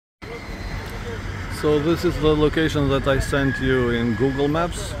So this is the location that I sent you in Google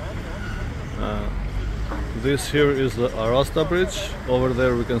Maps. This here is the Arasta Bridge. Over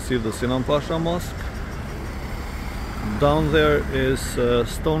there we can see the Sinan Pasha Mosque. Down there is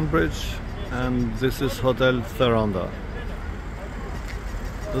Stone Bridge, and this is Hotel Theranda.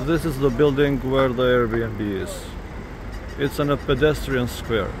 This is the building where the Airbnb is. It's in a pedestrian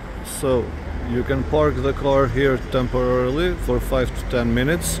square, so you can park the car here temporarily for 5 to 10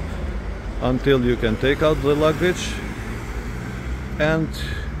 minutes until you can take out the luggage, and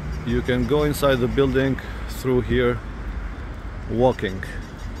you can go inside the building through here walking.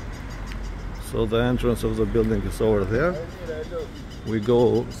 So the entrance of the building is over there. We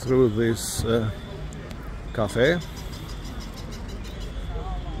go through this cafe.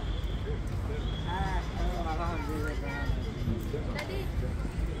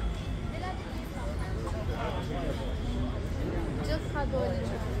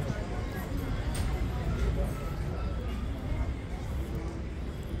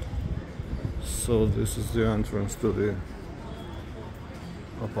 So this is the entrance to the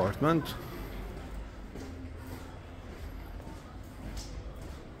apartment.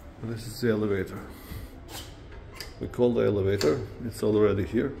 This is the elevator. We call the elevator, it's already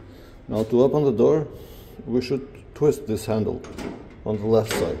here. Now to open the door, we should twist this handle on the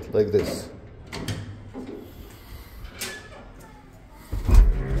left side, like this.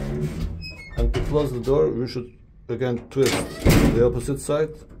 And to close the door, we should again twist the opposite side,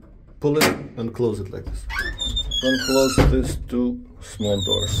 pull it and close it like this. Then close these two small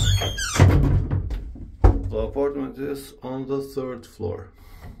doors. The apartment is on the 3rd floor.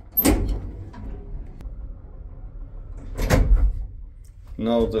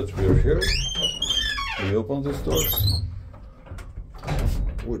 Now that we're here, we open these doors,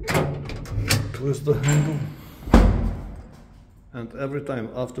 we twist the handle, and every time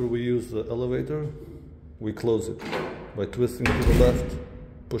after we use the elevator, we close it by twisting to the left,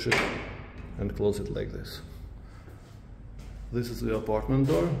 push it and close it like this. This is the apartment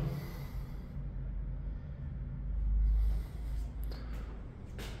door.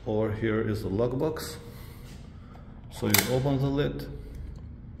 Over here is the lockbox. So you open the lid,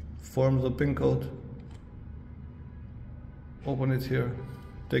 form the pin code, open it here,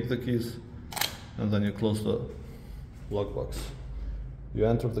 take the keys, and then you close the lockbox. You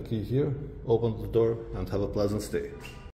enter the key here, open the door, and have a pleasant stay.